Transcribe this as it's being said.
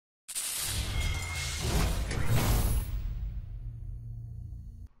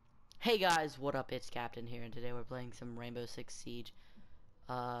Hey guys, what up? It's Captain here, and today we're playing some Rainbow Six Siege.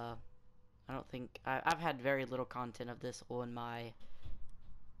 I don't think I've had very little content of this on my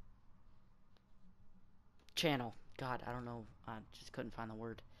channel. God, I don't know. I just couldn't find the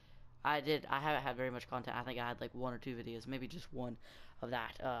word. I haven't had very much content. I think I had like one or two videos, maybe just one of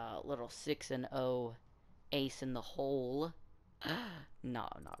that little 6-0 ace in the hole. No,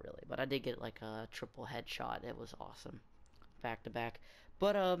 not really, but I did get like a triple headshot. It was awesome. Back to back.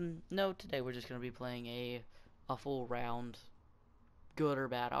 But no, today we're just gonna be playing a full round, good or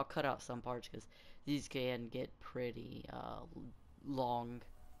bad. I'll cut out some parts because these can get pretty long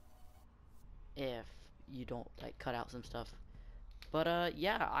if you don't like cut out some stuff. But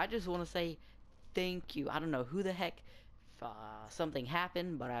yeah, I just want to say thank you. I don't know who the heck something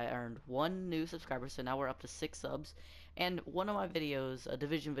happened, but I earned 1 new subscriber, so now we're up to 6 subs. And one of my videos, a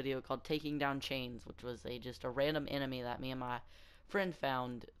division video called Taking Down Chains, which was just a random enemy that me and my friend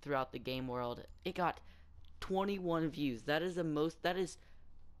found throughout the game world, it got 21 views. That is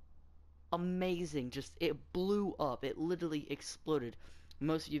amazing. Just, it blew up. It literally exploded.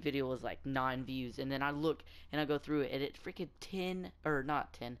 Most of your video was like 9 views, and then I look and I go through it and it freaking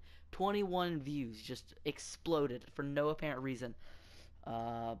 21 views, just exploded for no apparent reason.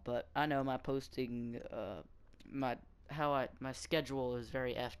 But I know my posting, my schedule is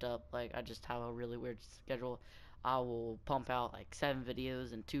very effed up. Like, I just have a really weird schedule. I will pump out like 7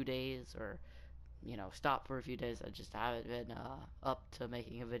 videos in 2 days, or stop for a few days. I just haven't been up to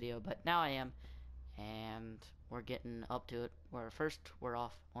making a video, but now I am, and we're getting up to it. We're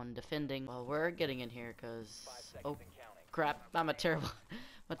off on defending. Well, we're getting in here because, oh crap, I'm a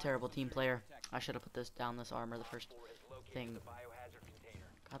terrible team player. I should have put this armor the first thing.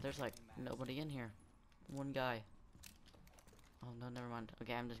 God, there's like nobody in here. One guy. Oh no, never mind.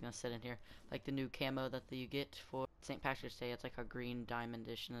 Okay, I'm just gonna sit in here. Like the new camo that you get for St. Patrick's Day. It's like a green diamond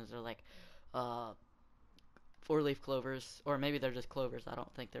edition. They're like 4-leaf clovers, or maybe they're just clovers. I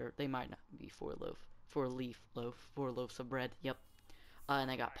don't think they might not be 4-leaf loaf, 4 loaves of bread. Yep. And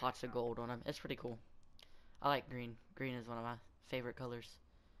they got pots of gold on them. It's pretty cool. I like green. Green is one of my favorite colors.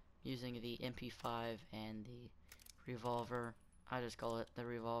 Using the MP5 and the revolver. I just call it the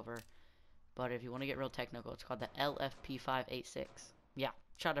revolver. But if you want to get real technical, it's called the LFP586. Yeah,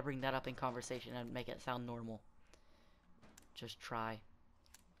 try to bring that up in conversation and make it sound normal. Just try.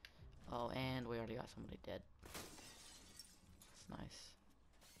 Oh, and we already got somebody dead. That's nice.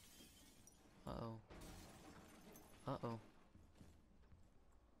 Uh-oh. Uh-oh.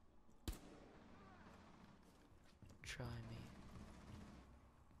 Try me.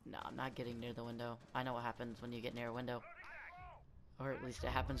 No, I'm not getting near the window. I know what happens when you get near a window. Or at least it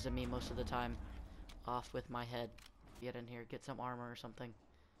happens to me most of the time. Off with my head. Get in here, get some armor or something.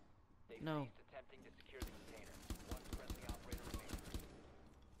 No. Attempting to secure the container. One friendly operator remaining.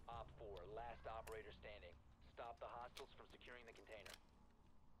 Op 4, last operator standing. Stop the hostiles from securing the container.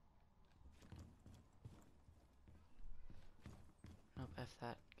 Nope, F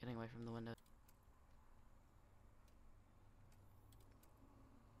that. Getting away from the window.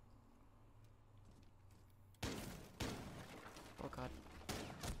 Oh god.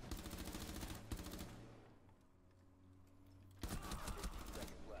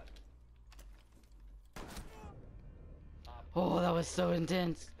 Oh, that was so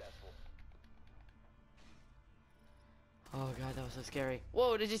intense. Oh god, that was so scary.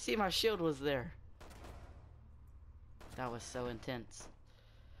 Whoa, did you see my shield was there? That was so intense.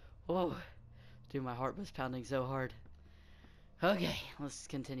 Whoa. Dude, my heart was pounding so hard. Okay, let's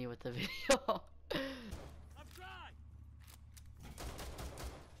continue with the video.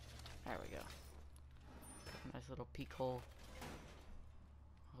 There we go. Nice little peek hole.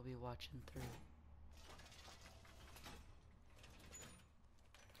 I'll be watching through.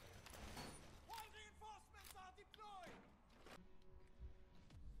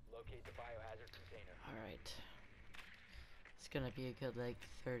 Locate the biohazard container. Alright. It's gonna be a good like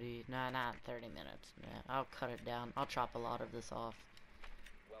 30, nah, not 30 minutes. Man, I'll cut it down. I'll chop a lot of this off.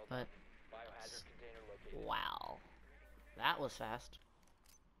 Well but, biohazard container located. Wow. That was fast.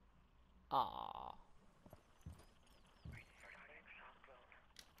 Aww.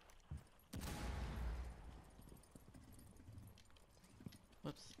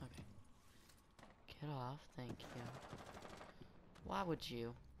 Whoops, okay. Get off, thank you. Why would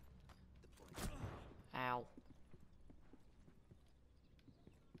you? Ow.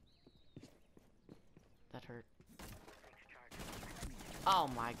 That hurt. Oh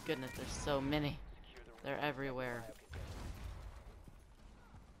my goodness, there's so many. They're everywhere.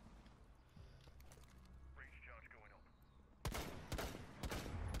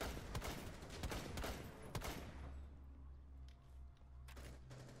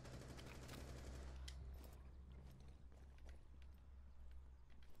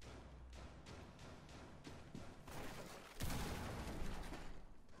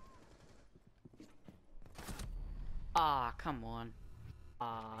 Ah, come on.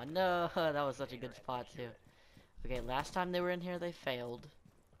 Ah, no, that was such a good spot too. Okay, last time they were in here, they failed.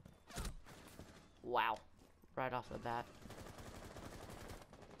 Wow. Right off the bat.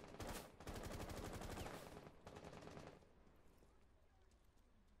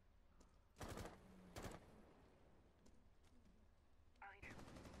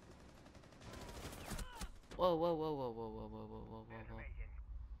 Whoa, whoa, whoa, whoa, whoa, whoa, whoa, whoa, whoa, whoa, whoa.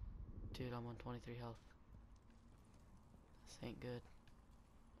 Dude, I'm on 23 health. This ain't good.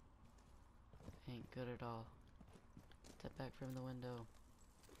 Ain't good at all. Step back from the window.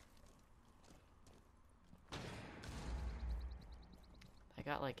 I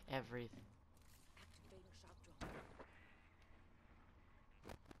got like everything.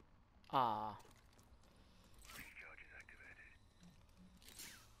 Ah.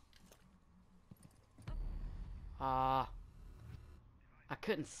 Ah. I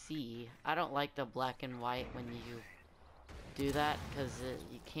couldn't see. I don't like the black and white when you do that because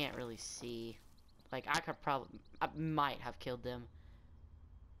you can't really see. Like I might have killed them,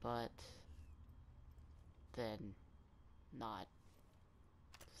 but then not.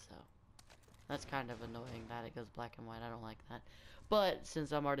 So that's kind of annoying that it goes black and white. I don't like that. But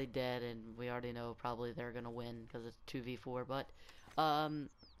since I'm already dead and we already know probably they're gonna win because it's 2v4. But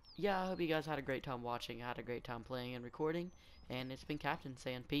yeah, I hope you guys had a great time watching. I had a great time playing and recording. And it's been Captain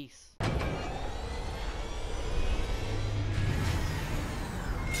saying peace.